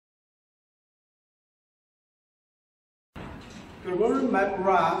Good morning, my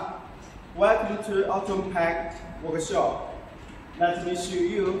brother. Welcome to Autom workshop. Let me show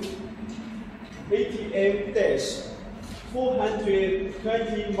you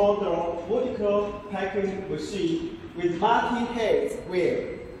ATM-420 model vertical packing machine with multi-head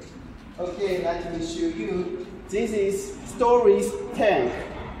wheel. Okay, let me show you. This is storage tank,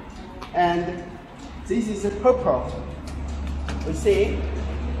 and this is a purple. You see,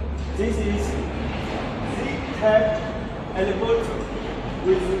 this is Z-type elevator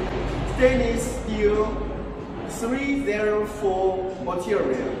with stainless steel 304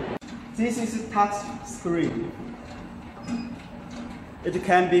 material. This is a touch screen. It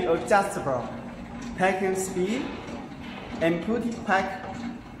can be adjustable. Packing speed, empty pack,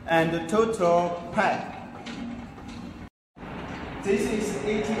 and total pack. This is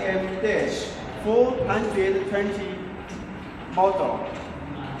ATM-420 model.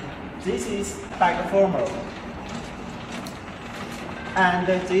 This is backformer. And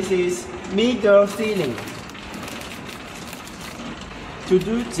this is middle ceiling. To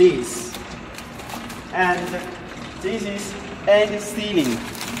do this. And this is end ceiling.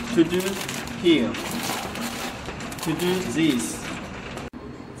 To do here. To do this.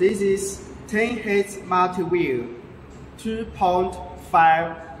 This is 10 heads multi-wheel,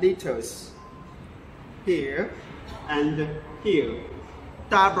 2.5 liters. Here and here.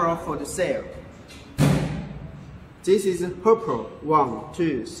 Double for the sale. This is purple. 1,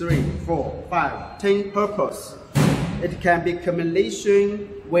 2, 3, 4, 5, 10 purples. It can be combination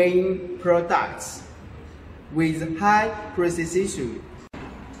weighing products with high precision.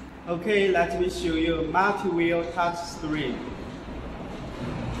 Okay, let me show you multi-wheel touch screen.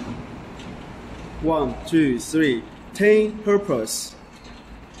 1, 2, 3, 10 purples.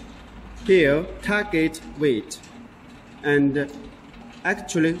 Here, target weight and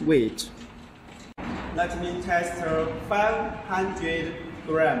actual weight. Let me test 500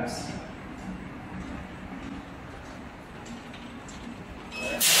 grams.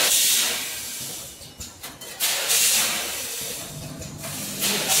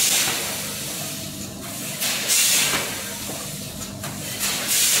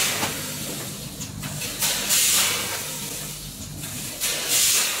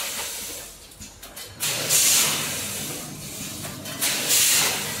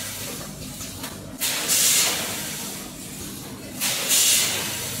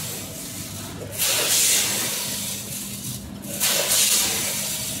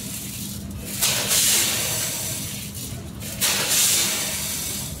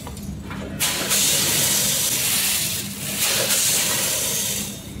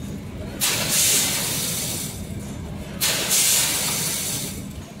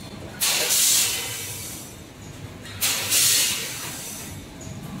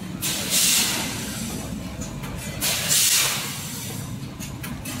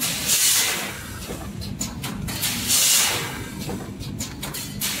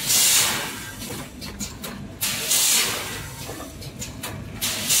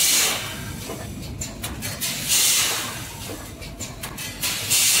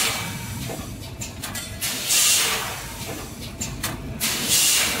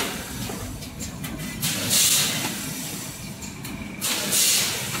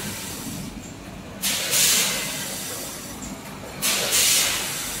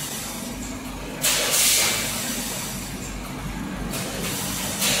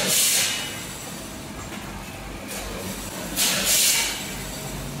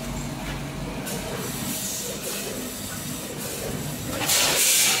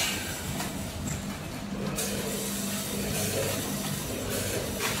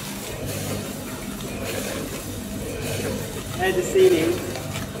 And the ceiling,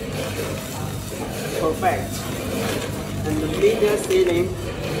 perfect. And the middle ceiling,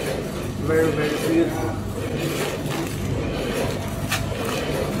 very, very beautiful.